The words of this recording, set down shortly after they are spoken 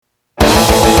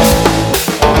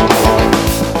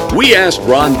We asked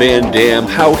Ron Van Dam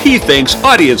how he thinks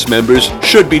audience members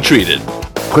should be treated.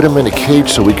 Put him in a cage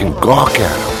so we can gawk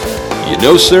at him. You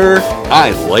know, sir,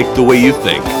 I like the way you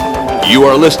think. You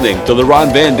are listening to The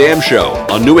Ron Van Dam Show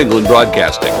on New England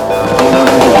Broadcasting.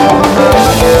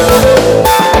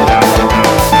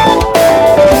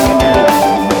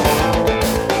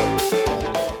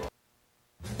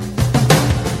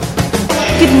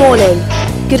 Good morning,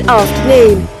 good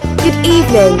afternoon, good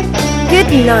evening, good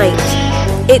night.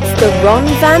 It's the Ron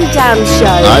Van Dam Show.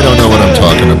 I don't know what I'm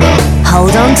talking about.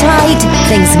 Hold on tight,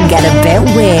 things can get a bit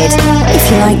weird,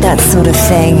 if you like that sort of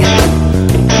thing.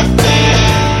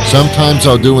 Sometimes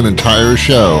I'll do an entire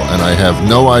show and I have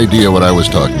no idea what I was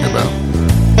talking about.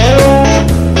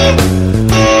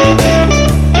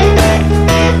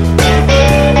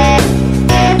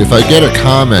 If I get a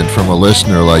comment from a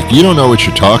listener like, you don't know what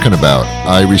you're talking about,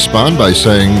 I respond by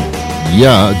saying,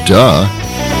 yeah, duh.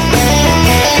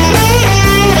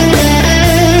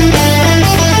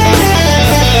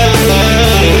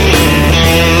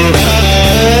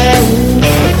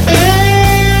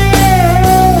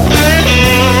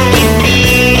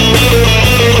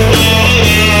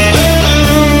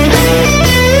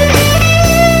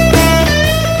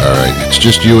 All right, it's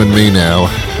just you and me now.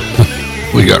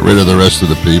 We got rid of the rest of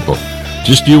the people.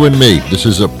 Just you and me. This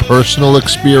is a personal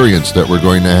experience that we're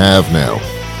going to have now.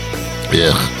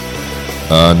 Yeah.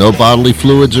 No bodily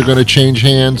fluids are going to change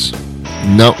hands?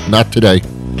 No, not today.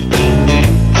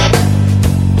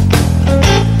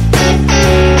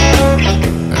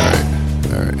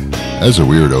 All right. That was a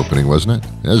weird opening, wasn't it?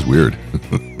 That was weird.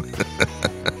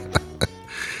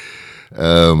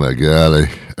 Oh, my God.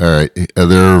 All right.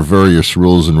 There are various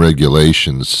rules and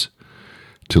regulations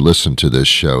to listen to this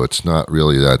show. It's not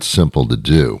really that simple to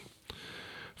do.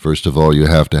 First of all, you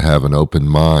have to have an open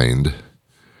mind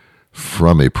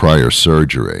from a prior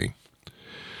surgery.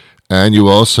 And you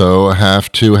also have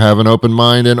to have an open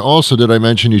mind. And also, did I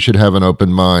mention you should have an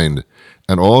open mind?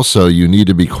 And also, you need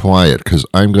to be quiet because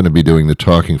I'm going to be doing the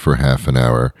talking for half an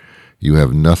hour. You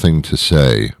have nothing to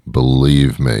say,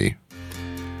 believe me.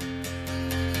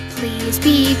 Please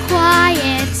be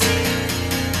quiet.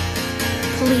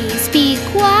 Please be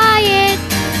quiet.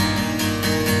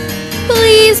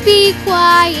 Please be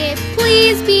quiet.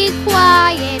 Please be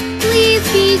quiet.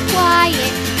 Please be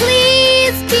quiet.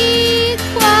 Please be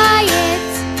quiet.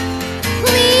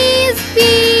 Please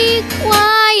be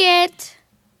quiet.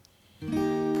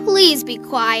 Please be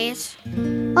quiet.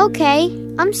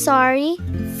 Okay, I'm sorry.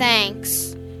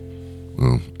 Thanks.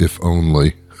 Well, if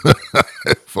only.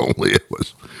 If only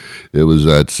it was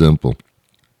that simple.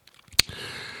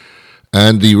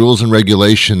 And the rules and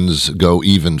regulations go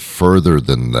even further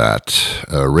than that.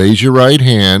 Raise your right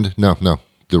hand. No,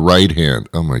 the right hand.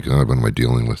 Oh, my God, what am I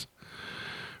dealing with?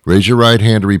 Raise your right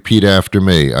hand to repeat after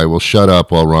me. I will shut up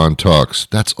while Ron talks.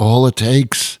 That's all it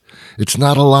takes. It's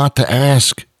not a lot to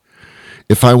ask.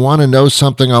 If I want to know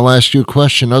something, I'll ask you a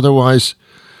question. Otherwise,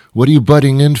 what are you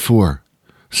butting in for?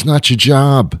 It's not your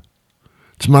job.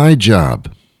 It's my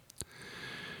job.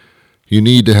 You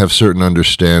need to have certain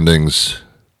understandings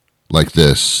like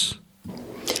this.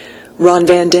 Ron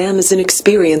Van Dam is an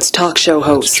experienced talk show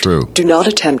host. That's true. Do not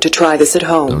attempt to try this at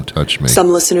home. Don't touch me. Some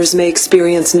listeners may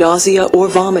experience nausea or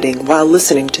vomiting while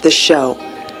listening to this show.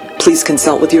 Please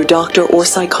consult with your doctor or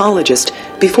psychologist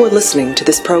before listening to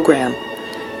this program.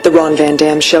 The Ron Van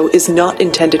Dam Show is not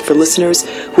intended for listeners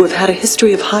who have had a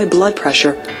history of high blood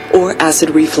pressure or acid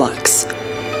reflux.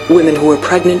 Women who are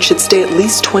pregnant should stay at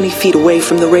least 20 feet away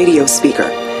from the radio speaker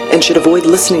and should avoid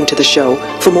listening to the show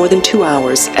for more than 2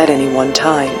 hours at any one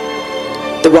time.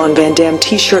 The Ron Van Dam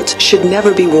t-shirts should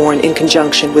never be worn in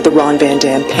conjunction with the Ron Van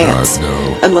Dam pants,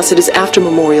 no. unless it is after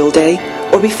Memorial Day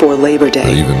or before Labor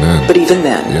Day. But even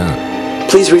then. Yeah.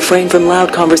 Please refrain from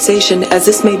loud conversation, as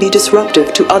this may be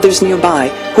disruptive to others nearby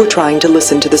who are trying to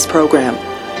listen to this program.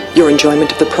 Your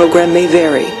enjoyment of the program may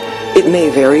vary. It may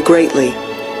vary greatly.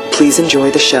 Please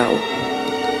enjoy the show.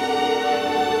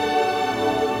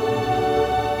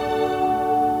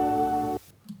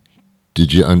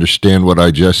 Did you understand what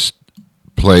I just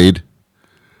played?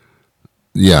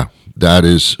 Yeah, that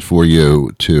is for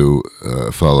you to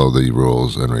follow the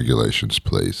rules and regulations,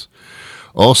 please.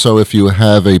 Also, if you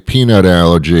have a peanut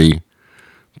allergy,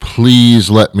 please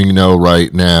let me know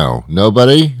right now.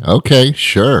 Nobody? Okay,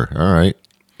 sure. All right.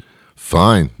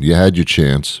 Fine. You had your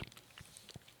chance.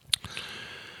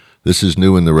 This is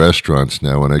new in the restaurants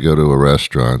now. When I go to a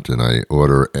restaurant and I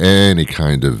order any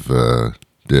kind of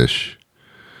dish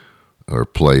or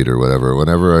plate or whatever,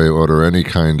 whenever I order any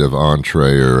kind of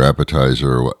entree or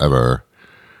appetizer or whatever,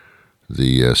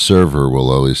 the server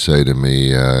will always say to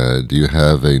me, do you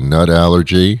have a nut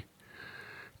allergy?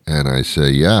 And I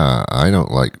say, yeah, I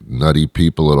don't like nutty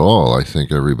people at all. I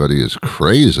think everybody is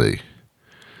crazy.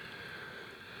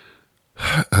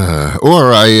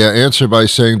 Or I answer by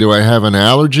saying, do I have an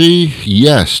allergy?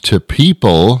 Yes, to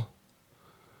people.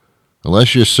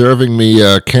 Unless you're serving me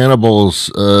cannibal's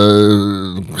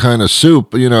kind of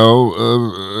soup, then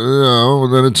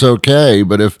it's okay.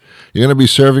 But if you're going to be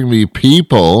serving me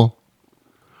people,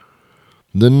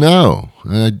 then no,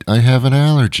 I have an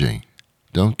allergy.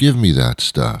 Don't give me that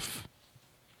stuff.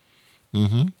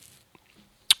 When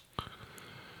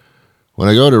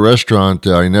I go to a restaurant,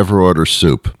 I never order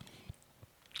soup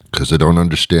because I don't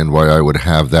understand why I would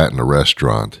have that in a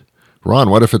restaurant. Ron,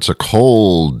 what if it's a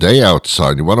cold day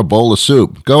outside and you want a bowl of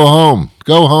soup? Go home.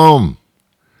 Go home.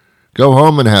 Go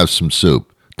home and have some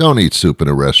soup. Don't eat soup in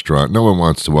a restaurant. No one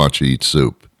wants to watch you eat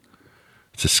soup.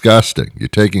 It's disgusting. You're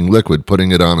taking liquid,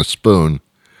 putting it on a spoon,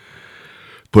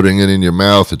 putting it in your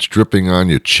mouth. It's dripping on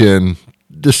your chin.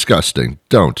 Disgusting.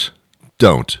 Don't.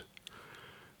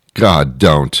 God,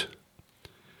 don't.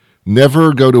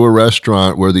 Never go to a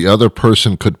restaurant where the other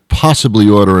person could possibly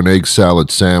order an egg salad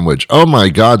sandwich. Oh my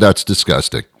God, that's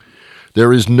disgusting.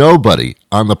 There is nobody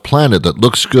on the planet that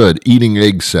looks good eating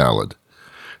egg salad.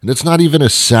 And it's not even a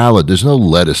salad. There's no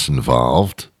lettuce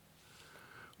involved.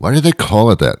 Why do they call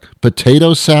it that?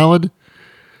 Potato salad?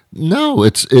 No,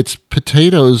 it's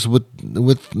potatoes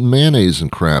with mayonnaise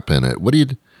and crap in it. What do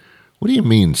you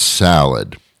mean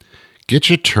salad? Get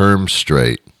your terms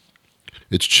straight.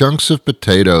 It's chunks of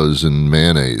potatoes and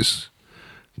mayonnaise.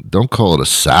 Don't call it a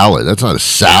salad. That's not a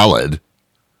salad.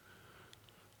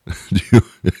 Do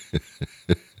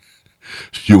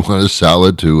you want a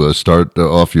salad to start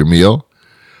off your meal?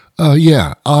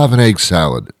 Yeah, I'll have an egg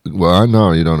salad. Well, I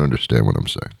know you don't understand what I'm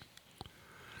saying.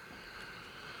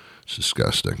 It's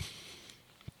disgusting.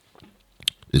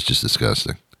 It's just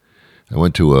disgusting. I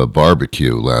went to a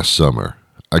barbecue last summer.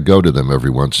 I go to them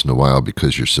every once in a while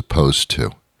because you're supposed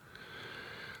to.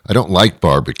 I don't like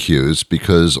barbecues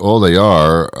because all they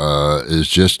are is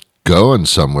just going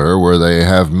somewhere where they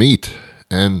have meat.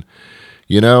 And,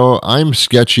 I'm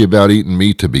sketchy about eating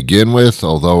meat to begin with,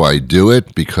 although I do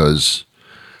it because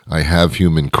I have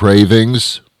human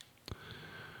cravings.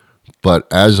 But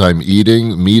as I'm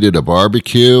eating meat at a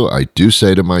barbecue, I do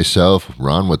say to myself,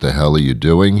 Ron, what the hell are you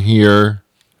doing here?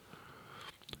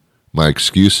 My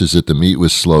excuse is that the meat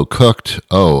was slow cooked.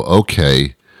 Oh,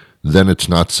 okay. Then it's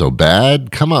not so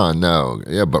bad? Come on, no.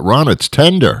 Yeah, but Ron, it's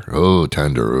tender. Oh,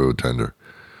 tender.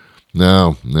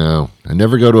 No. I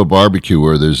never go to a barbecue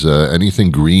where there's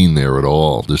anything green there at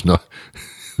all. There's no...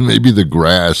 Maybe the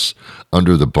grass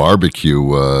under the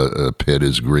barbecue pit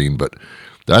is green, but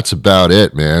that's about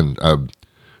it, man.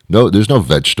 No, there's no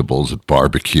vegetables at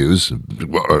barbecues.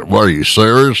 What are you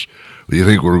serious? Do you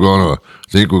think we're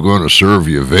gonna serve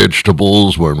you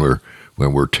vegetables when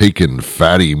we're taking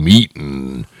fatty meat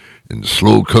and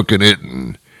slow cooking it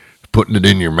and putting it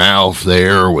in your mouth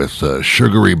there with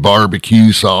sugary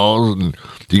barbecue sauce, and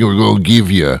think we're going to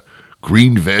give you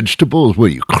green vegetables?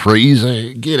 What, are you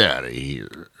crazy? Get out of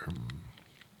here.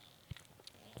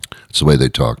 It's the way they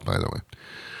talk, by the way.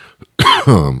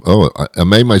 I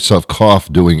made myself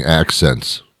cough doing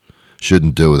accents.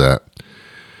 Shouldn't do that.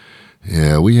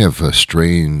 Yeah, we have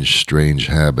strange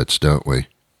habits, don't we?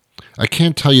 I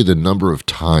can't tell you the number of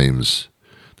times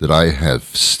that I have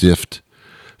stiffed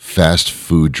fast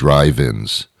food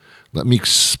drive-ins. Let me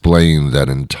explain that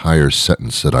entire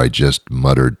sentence that I just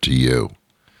muttered to you.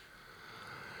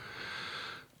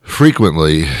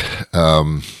 Infrequently,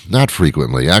 what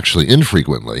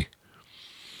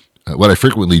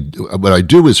I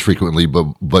do is frequently,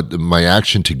 but my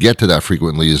action to get to that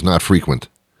frequently is not frequent.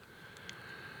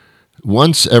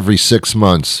 Once every 6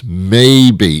 months,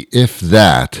 maybe, if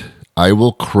that, I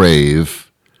will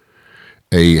crave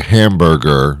a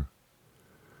hamburger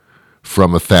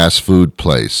from a fast food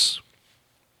place.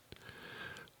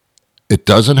 It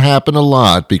doesn't happen a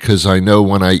lot because I know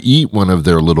when I eat one of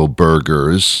their little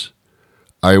burgers,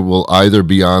 I will either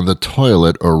be on the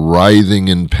toilet or writhing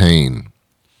in pain.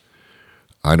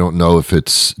 I don't know if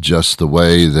it's just the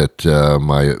way that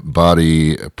my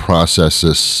body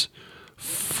processes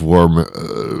forms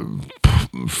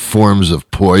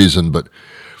of poison, but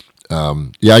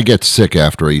I get sick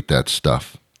after I eat that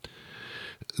stuff.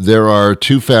 There are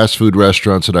 2 fast food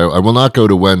restaurants that I will not go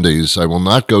to Wendy's. I will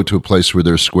not go to a place where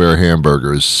there's square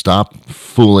hamburgers. Stop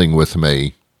fooling with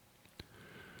me.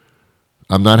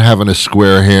 I'm not having a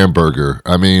square hamburger.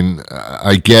 I mean,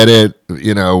 I get it,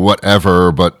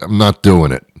 whatever, but I'm not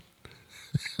doing it.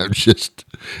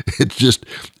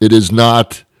 It is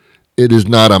not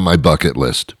on my bucket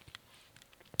list.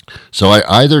 So I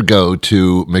either go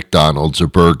to McDonald's or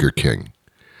Burger King.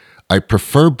 I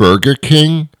prefer Burger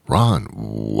King. Ron,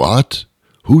 what?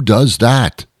 Who does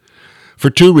that? For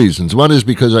two reasons. One is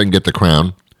because I can get the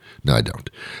crown. No, I don't.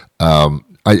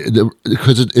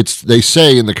 Because it's they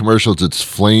say in the commercials it's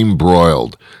flame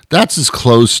broiled. That's as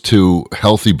close to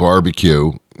healthy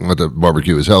barbecue. Not that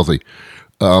barbecue is healthy,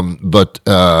 but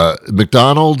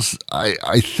McDonald's.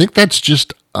 I think that's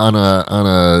just on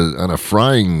a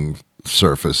frying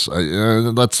surface.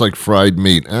 That's like fried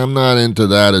meat. I'm not into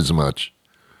that as much.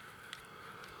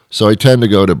 So I tend to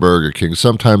go to Burger King.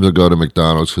 Sometimes I'll go to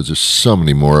McDonald's because there's so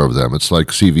many more of them. It's like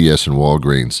CVS and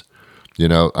Walgreens. You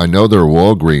know, I know there are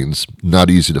Walgreens, not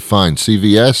easy to find.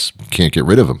 CVS, can't get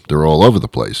rid of them. They're all over the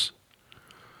place.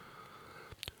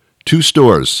 Two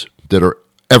stores that are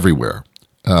everywhere.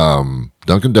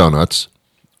 Dunkin' Donuts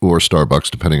or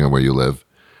Starbucks, depending on where you live.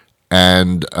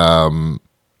 And, and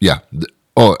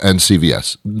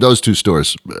CVS. Those two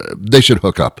stores, they should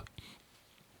hook up.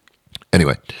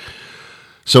 Anyway,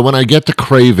 so when I get the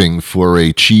craving for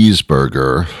a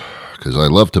cheeseburger, because I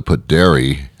love to put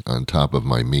dairy on top of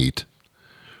my meat,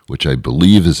 which I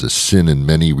believe is a sin in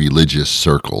many religious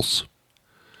circles.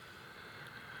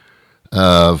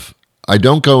 I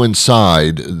don't go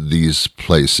inside these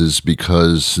places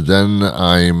because then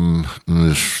I'm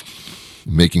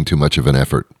making too much of an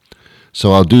effort.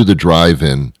 So I'll do the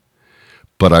drive-in,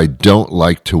 but I don't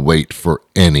like to wait for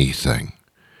anything.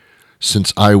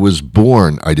 Since I was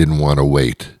born, I didn't want to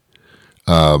wait.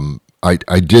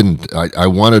 I didn't. I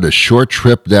wanted a short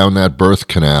trip down that birth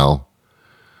canal.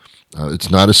 It's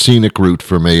not a scenic route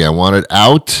for me. I want it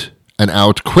out and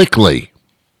out quickly.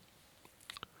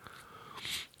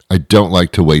 I don't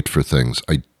like to wait for things.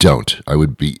 I don't. I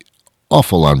would be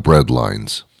awful on bread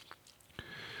lines.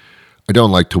 I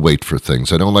don't like to wait for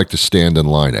things. I don't like to stand in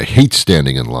line. I hate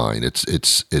standing in line.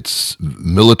 It's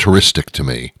militaristic to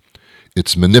me.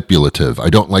 It's manipulative. I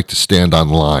don't like to stand on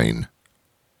line.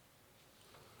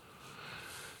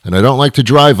 And I don't like to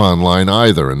drive online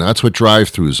either, and that's what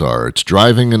drive-thrus are. It's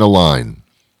driving in a line.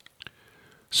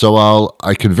 So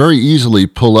I can very easily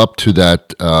pull up to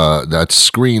that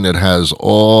screen that has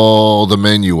all the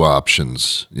menu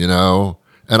options, you know,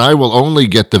 and I will only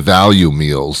get the value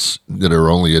meals that are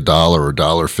only $1 or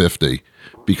 $1.50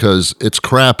 because it's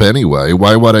crap anyway.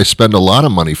 Why would I spend a lot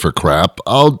of money for crap?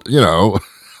 I'm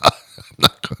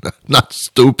not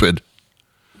stupid.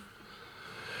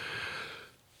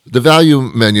 The value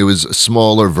menu is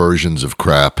smaller versions of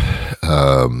crap.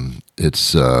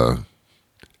 It's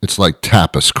like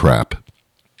tapas crap.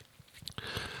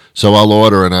 So I'll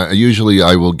order, and I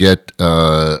will get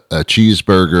a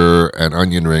cheeseburger and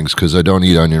onion rings because I don't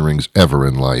eat onion rings ever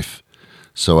in life.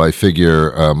 So I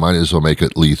figure might as well make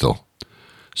it lethal.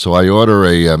 So I order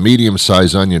a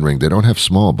medium-sized onion ring. They don't have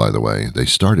small, by the way. They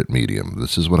start at medium.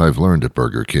 This is what I've learned at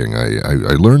Burger King.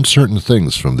 I learned certain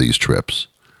things from these trips.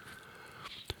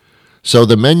 So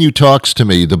the menu talks to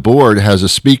me. The board has a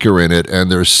speaker in it, and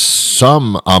there's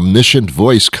some omniscient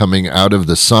voice coming out of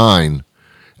the sign,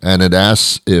 and it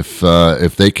asks if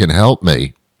they can help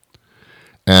me.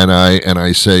 And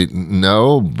I say,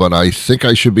 no, but I think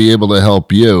I should be able to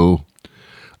help you.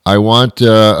 I want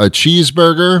a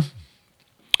cheeseburger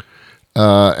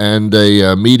and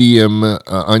a medium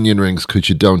onion rings because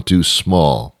you don't do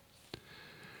small.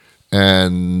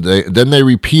 And then they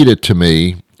repeat it to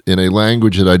me in a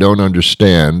language that I don't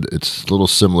understand. It's a little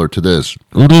similar to this.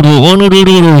 I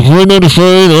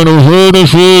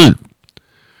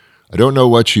don't know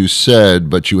what you said,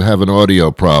 but you have an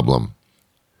audio problem.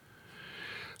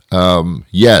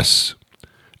 Yes.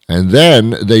 And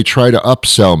then they try to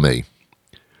upsell me.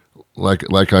 Like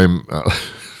I'm...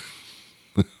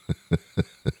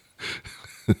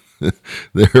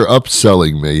 they're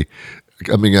upselling me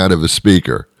coming out of a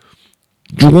speaker.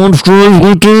 Do you want fries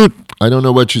with it? I don't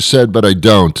know what you said, but I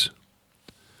don't.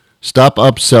 Stop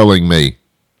upselling me.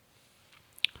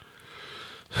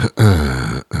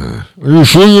 Are you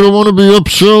sure you don't want to be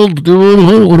upsold? Do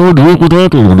you want to drink with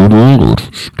that?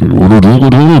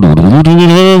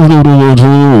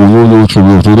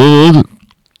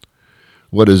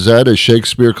 What is that? A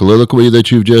Shakespeare colloquy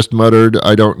that you've just muttered?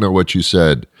 I don't know what you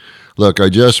said. Look, I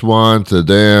just want the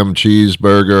damn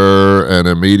cheeseburger and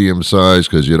a medium size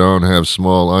because you don't have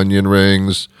small onion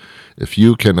rings. If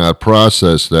you cannot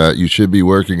process that, you should be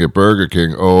working at Burger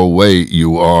King. Oh, wait,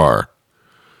 you are.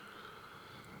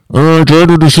 All right, try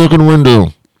to the second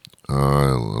window.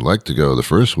 I like to go the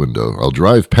first window. I'll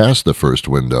drive past the first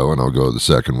window and I'll go to the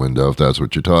second window if that's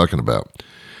what you're talking about.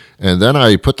 And then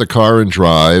I put the car in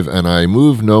drive and I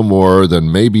move no more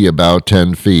than maybe about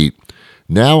 10 feet.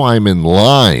 Now I'm in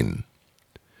line.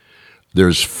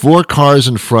 There's 4 cars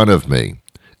in front of me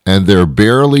and they're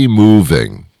barely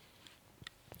moving.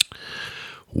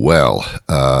 Well,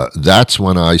 that's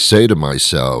when I say to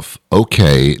myself,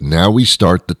 okay, now we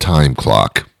start the time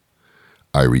clock.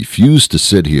 I refuse to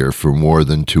sit here for more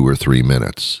than 2 or 3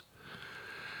 minutes.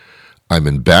 I'm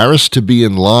embarrassed to be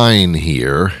in line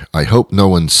here. I hope no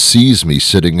one sees me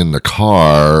sitting in the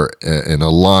car in a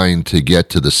line to get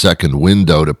to the second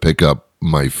window to pick up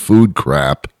my food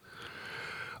crap.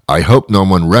 I hope no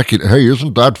one hey,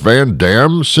 isn't that Van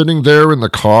Damme sitting there in the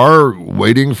car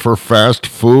waiting for fast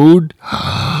food?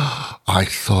 I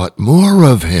thought more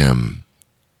of him.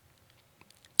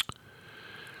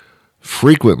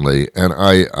 Frequently, and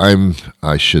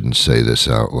I shouldn't say this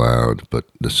out loud, but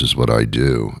this is what I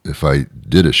do. If I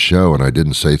did a show and I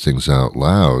didn't say things out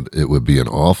loud, it would be an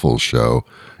awful show,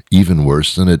 even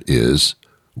worse than it is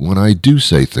when I do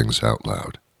say things out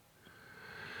loud.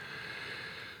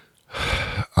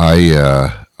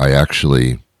 I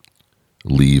actually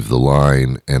leave the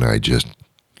line and I just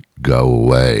go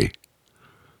away.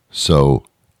 So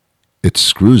it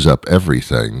screws up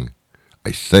everything,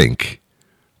 I think,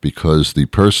 because the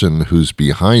person who's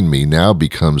behind me now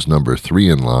becomes number 3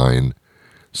 in line.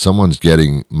 Someone's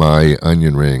getting my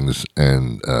onion rings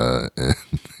and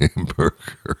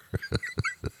hamburger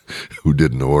who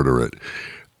didn't order it.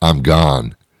 I'm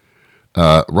gone.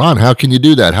 Ron, how can you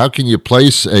do that? How can you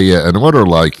place an order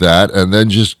like that and then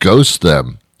just ghost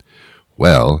them?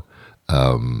 Well,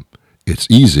 it's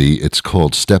easy. It's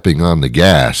called stepping on the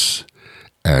gas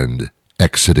and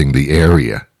exiting the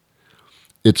area.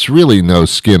 It's really no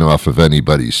skin off of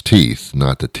anybody's teeth.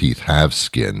 Not that teeth have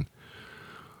skin.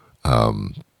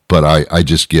 But I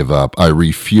just give up. I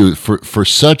refuse. For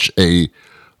such a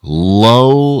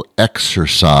low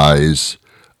exercise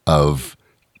of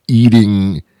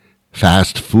eating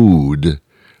fast food,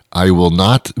 I will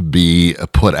not be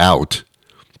put out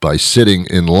by sitting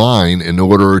in line in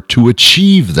order to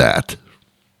achieve that.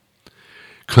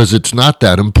 Because it's not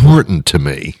that important to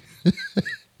me.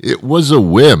 It was a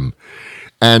whim.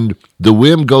 And the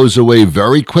whim goes away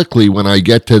very quickly when I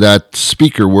get to that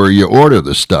speaker where you order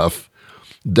the stuff.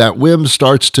 That whim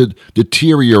starts to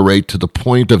deteriorate to the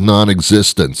point of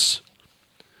non-existence.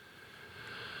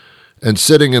 And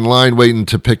sitting in line waiting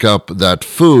to pick up that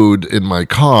food in my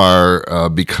car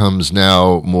becomes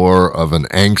now more of an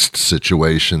angst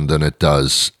situation than it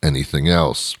does anything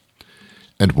else.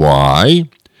 And why?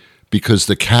 Because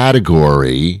the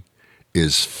category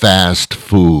is fast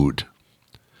food.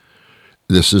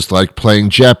 This is like playing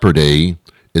Jeopardy.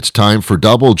 It's time for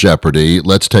double Jeopardy.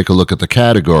 Let's take a look at the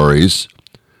categories.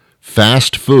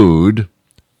 Fast food,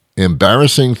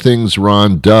 embarrassing things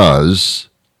Ron does,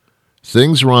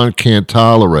 things Ron can't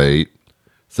tolerate,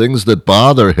 things that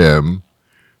bother him,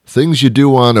 things you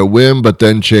do on a whim but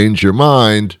then change your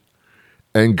mind,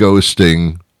 and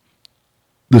ghosting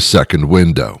the second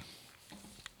window.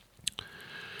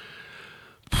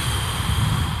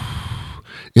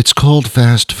 It's called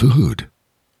fast food.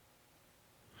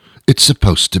 It's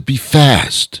supposed to be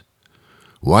fast.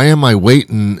 Why am I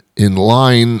waiting in a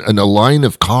line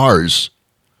of cars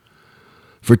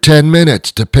for 10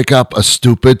 minutes to pick up a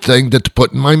stupid thing to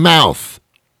put in my mouth?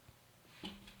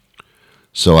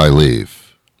 So I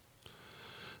leave.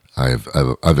 I've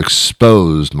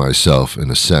exposed myself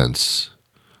in a sense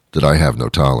that I have no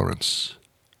tolerance.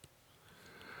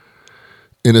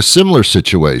 In a similar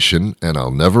situation, and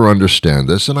I'll never understand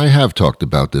this, and I have talked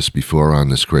about this before on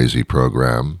this crazy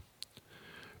program,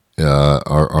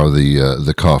 are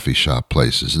the coffee shop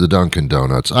places, the Dunkin'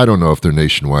 Donuts. I don't know if they're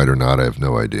nationwide or not. I have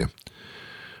no idea.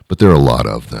 But there are a lot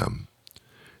of them.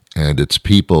 And it's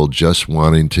people just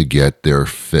wanting to get their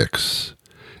fix.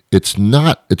 It's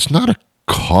not a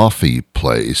coffee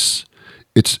place.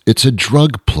 It's a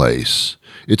drug place.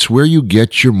 It's where you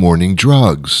get your morning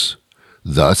drugs,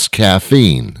 thus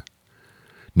caffeine.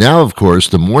 Now, of course,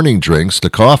 the morning drinks,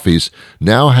 the coffees,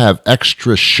 now have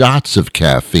extra shots of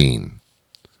caffeine.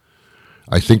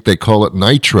 I think they call it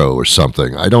nitro or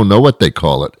something. I don't know what they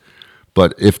call it.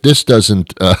 But if this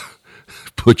doesn't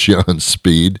put you on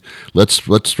speed, let's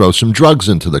throw some drugs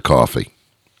into the coffee.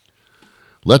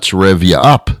 Let's rev you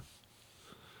up.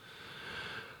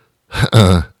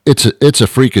 It's a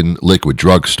freaking liquid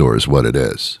drugstore is what it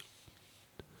is.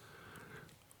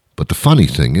 But the funny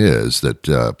thing is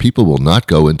that people will not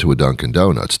go into a Dunkin'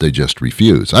 Donuts. They just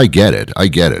refuse. I get it.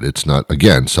 It's not,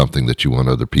 again, something that you want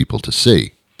other people to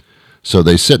see. So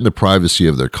they sit in the privacy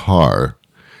of their car,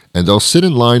 and they'll sit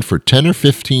in line for 10 or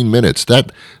 15 minutes.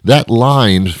 That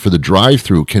line for the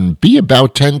drive-thru can be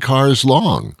about 10 cars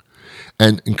long.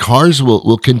 And cars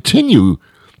will continue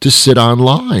to sit on a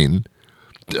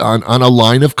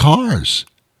line of cars.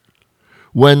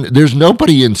 When there's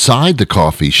nobody inside the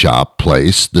coffee shop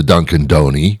place, the Dunkin'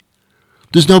 Donny,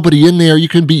 There's nobody in there. You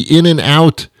can be in and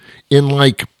out in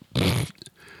like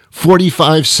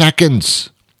 45 seconds.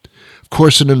 Of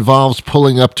course, it involves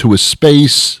pulling up to a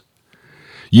space,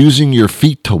 using your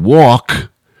feet to walk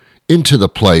into the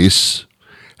place,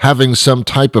 having some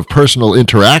type of personal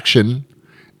interaction,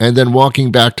 and then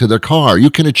walking back to the car. You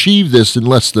can achieve this in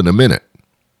less than a minute.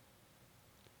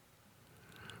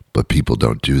 But people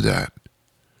don't do that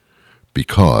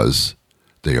because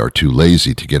they are too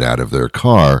lazy to get out of their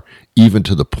car, even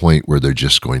to the point where they're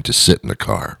just going to sit in the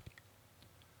car.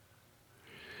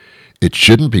 It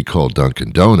shouldn't be called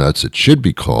Dunkin' Donuts. It should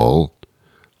be called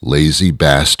Lazy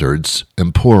Bastards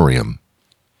Emporium,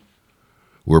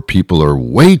 where people are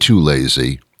way too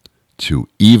lazy to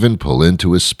even pull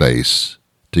into a space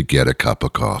to get a cup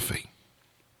of coffee.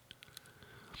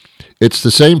 It's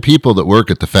the same people that work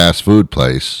at the fast food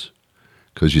place,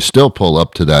 because you still pull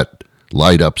up to that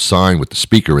light-up sign with the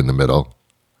speaker in the middle.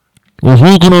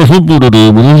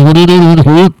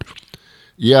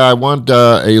 Yeah, I want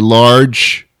a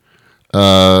large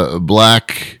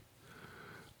black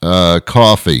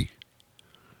coffee.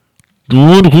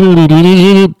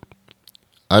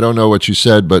 I don't know what you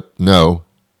said, but no.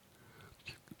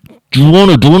 Do you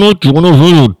want a donut? Do you want a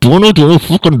donut? Do you want a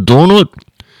fucking donut?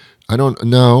 I don't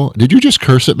know. Did you just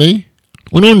curse at me?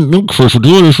 I didn't curse at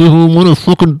you. I said I want a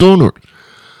fucking donut.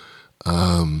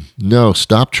 No,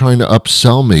 stop trying to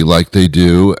upsell me like they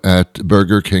do at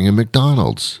Burger King and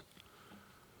McDonald's.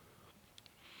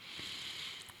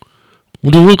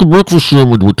 Would you like a breakfast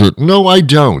sandwich with it? No, I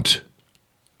don't.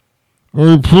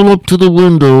 I pull up to the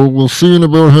window. We'll see you in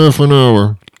about half an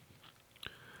hour.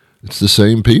 It's the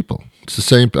same people. It's the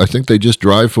same. I think they just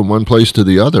drive from one place to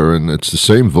the other, and it's the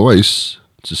same voice.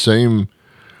 It's the same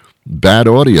bad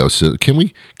audio. So can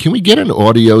we get an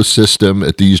audio system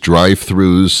at these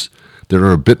drive-thrus that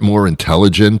are a bit more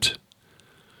intelligent,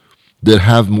 that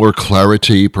have more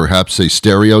clarity, perhaps a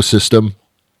stereo system?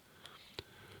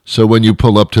 So when you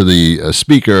pull up to the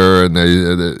speaker and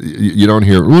you don't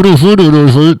hear,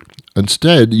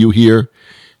 instead you hear,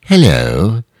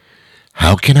 hello,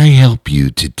 how can I help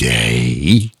you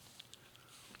today?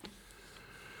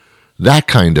 That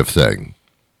kind of thing.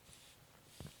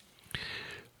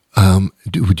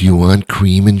 Do you want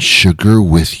cream and sugar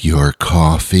with your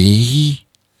coffee?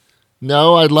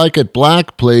 No, I'd like it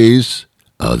black, please.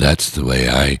 Oh, that's the way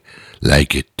I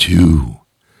like it too.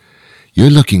 You're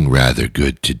looking rather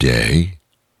good today.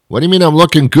 What do you mean I'm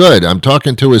looking good? I'm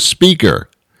talking to a speaker.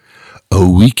 Oh,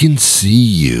 we can see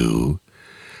you.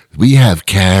 We have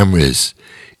cameras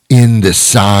in the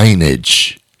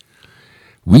signage.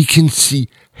 We can see.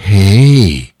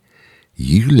 Hey,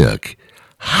 you look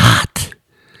hot.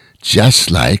 Just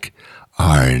like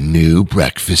our new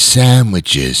breakfast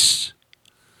sandwiches.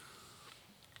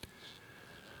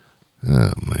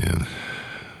 Oh, man.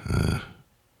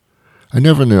 I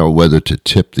never know whether to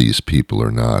tip these people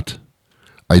or not.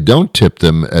 I don't tip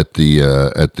them at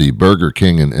the Burger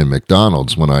King and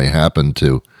McDonald's when I happen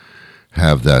to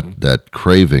have that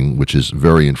craving, which is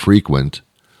very infrequent.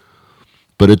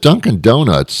 But at Dunkin'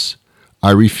 Donuts,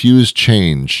 I refuse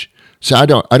change. See, I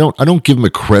don't give them a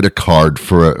credit card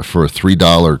for a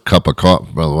 $3 cup of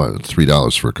coffee. Well,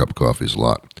 $3 for a cup of coffee is a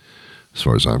lot, as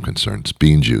far as I'm concerned. It's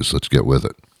bean juice. Let's get with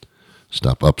it.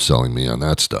 Stop upselling me on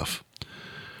that stuff.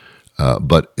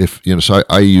 But if so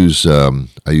I use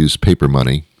paper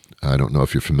money. I don't know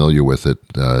if you're familiar with it.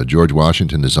 George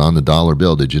Washington is on the dollar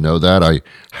bill. Did you know that? I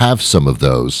have some of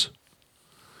those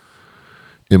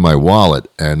in my wallet,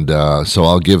 and so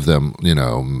I'll give them,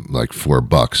 like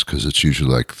 $4 because it's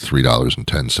usually like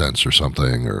 $3.10 or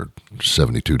something, or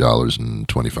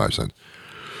 $72.25.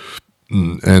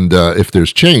 And if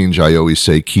there's change, I always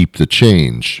say keep the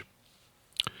change.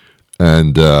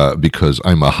 And because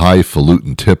I'm a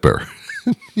highfalutin tipper,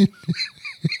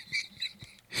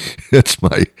 that's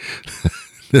my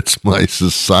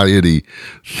society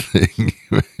thing.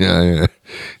 Yeah.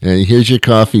 And here's your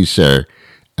coffee, sir.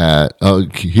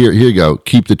 Here you go.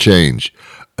 Keep the change.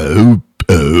 Oh,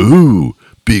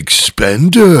 big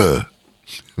spender.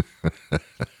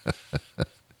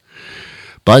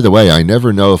 By the way, I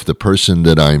never know if the person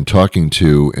that I'm talking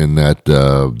to in that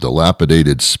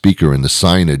dilapidated speaker in the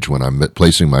signage when I'm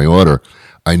placing my order,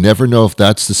 I never know if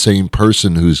that's the same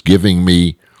person who's giving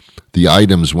me the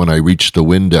items when I reach the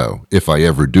window, if I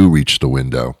ever do reach the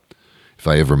window, if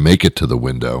I ever make it to the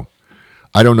window.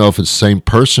 I don't know if it's the same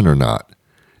person or not.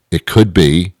 It could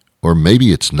be, or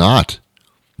maybe it's not.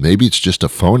 Maybe it's just a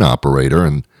phone operator,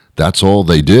 and that's all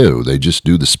they do. They just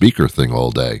do the speaker thing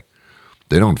all day.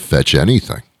 They don't fetch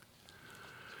anything.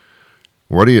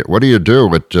 What do you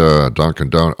do at Dunkin'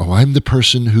 Donuts? Oh, I'm the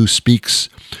person who speaks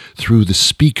through the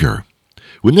speaker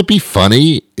Wouldn't it be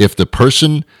funny if the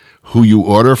person who you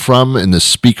order from and the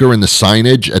speaker and the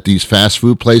signage at these fast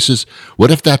food places, what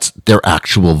if that's their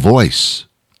actual voice?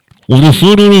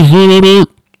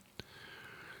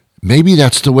 Maybe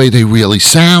that's the way they really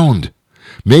sound.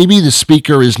 Maybe the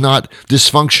speaker is not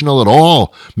dysfunctional at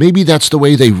all. Maybe that's the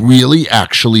way they really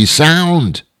actually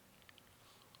sound.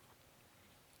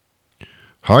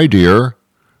 Hi, dear.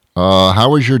 How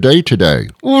was your day today?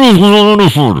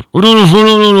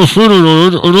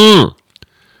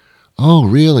 Oh,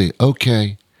 really?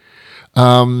 Okay.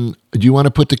 Do you want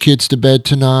to put the kids to bed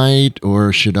tonight,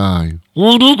 or should I?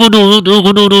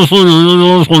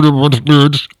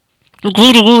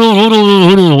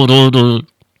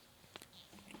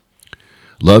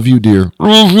 Love you, dear.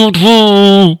 Love you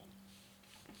too.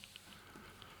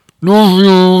 Love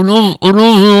you.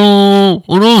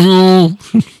 Love you.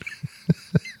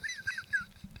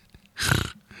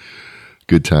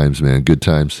 Good times, man. Good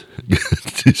times.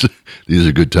 These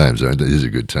are good times, aren't they? These are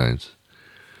good times.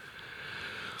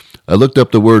 I looked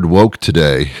up the word woke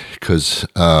today because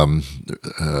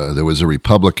there was a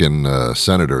Republican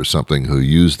senator or something who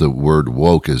used the word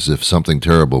woke as if something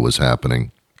terrible was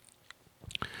happening.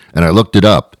 And I looked it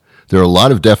up. There are a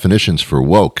lot of definitions for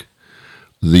woke.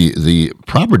 The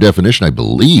proper definition, I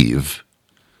believe,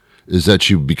 is that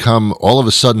you become all of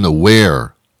a sudden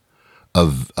aware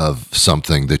of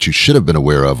something that you should have been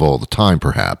aware of all the time,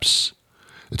 perhaps.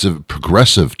 It's a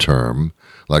progressive term.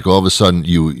 Like all of a sudden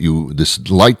you this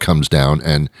light comes down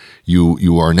and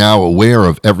you are now aware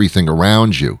of everything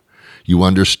around you. You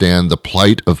understand the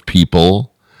plight of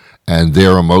people and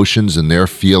their emotions and their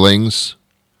feelings.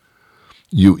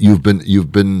 You've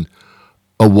been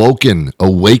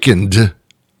awakened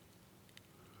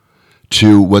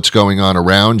to what's going on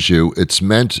around you. It's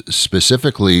meant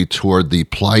specifically toward the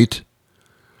plight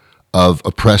of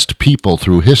oppressed people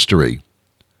through history,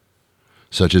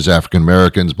 such as African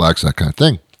Americans, blacks, that kind of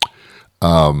thing.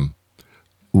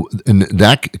 In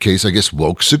that case, I guess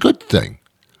woke's a good thing.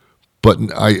 But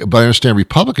I understand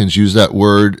Republicans use that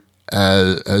word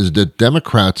as the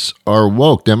Democrats are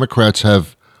woke. Democrats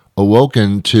have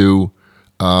awoken to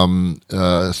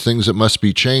things that must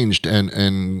be changed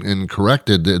and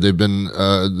corrected. They've been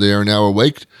they are now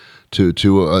awake to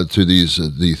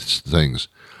these things.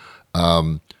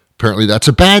 Apparently, that's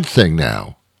a bad thing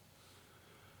now.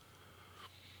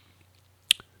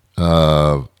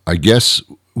 I guess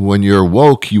when you're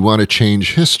woke, you want to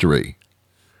change history.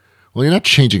 Well, you're not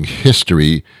changing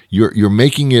history. You're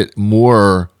making it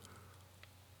more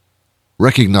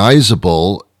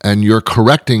recognizable, and you're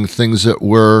correcting things that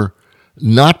were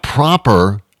not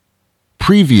proper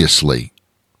previously.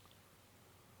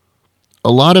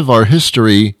 A lot of our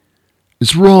history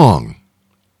is wrong.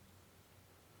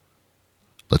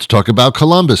 Let's talk about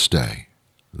Columbus Day.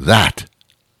 That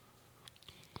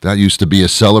used to be a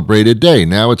celebrated day.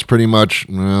 Now it's pretty much,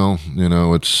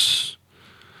 it's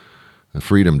a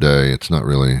Freedom Day. It's not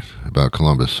really about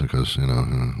Columbus because,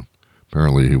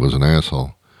 apparently he was an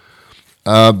asshole.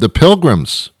 The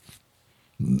Pilgrims,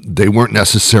 they weren't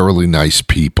necessarily nice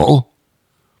people.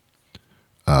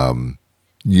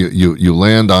 You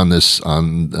land on this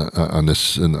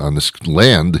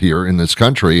land here in this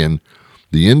country, and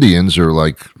the Indians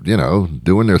are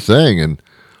doing their thing, and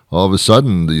all of a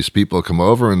sudden these people come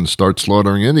over and start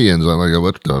slaughtering Indians. I'm like,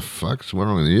 what the fuck's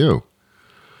wrong with you?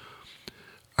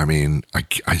 I mean,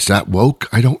 is that woke?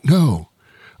 I don't know.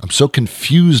 I'm so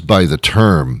confused by the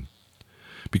term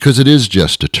because it is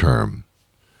just a term.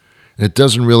 It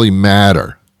doesn't really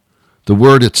matter. The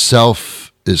word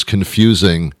itself is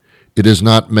confusing. It is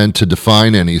not meant to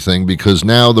define anything because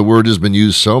now the word has been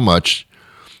used so much,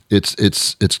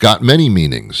 it's got many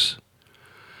meanings.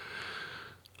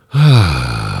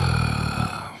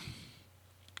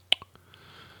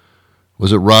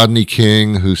 Was it Rodney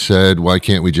King who said, "Why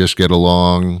can't we just get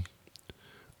along?"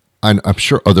 I'm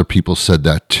sure other people said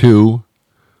that too,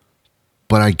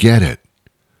 but I get it.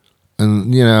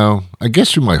 And, I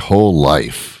guess through my whole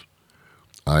life,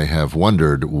 I have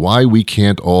wondered why we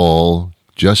can't all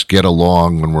just get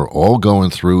along when we're all going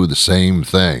through the same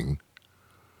thing.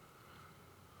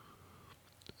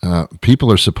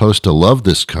 People are supposed to love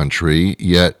this country,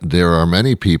 yet there are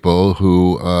many people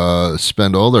who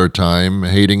spend all their time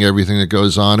hating everything that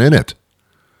goes on in it.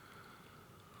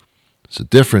 It's a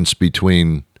difference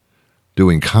between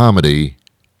doing comedy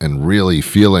and really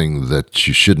feeling that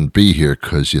you shouldn't be here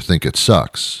because you think it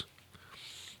sucks.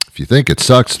 If you think it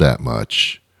sucks that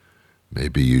much,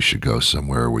 maybe you should go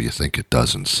somewhere where you think it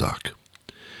doesn't suck.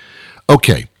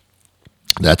 Okay.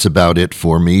 That's about it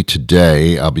for me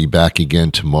today. I'll be back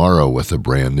again tomorrow with a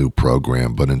brand new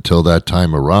program. But until that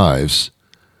time arrives,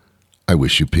 I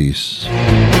wish you peace.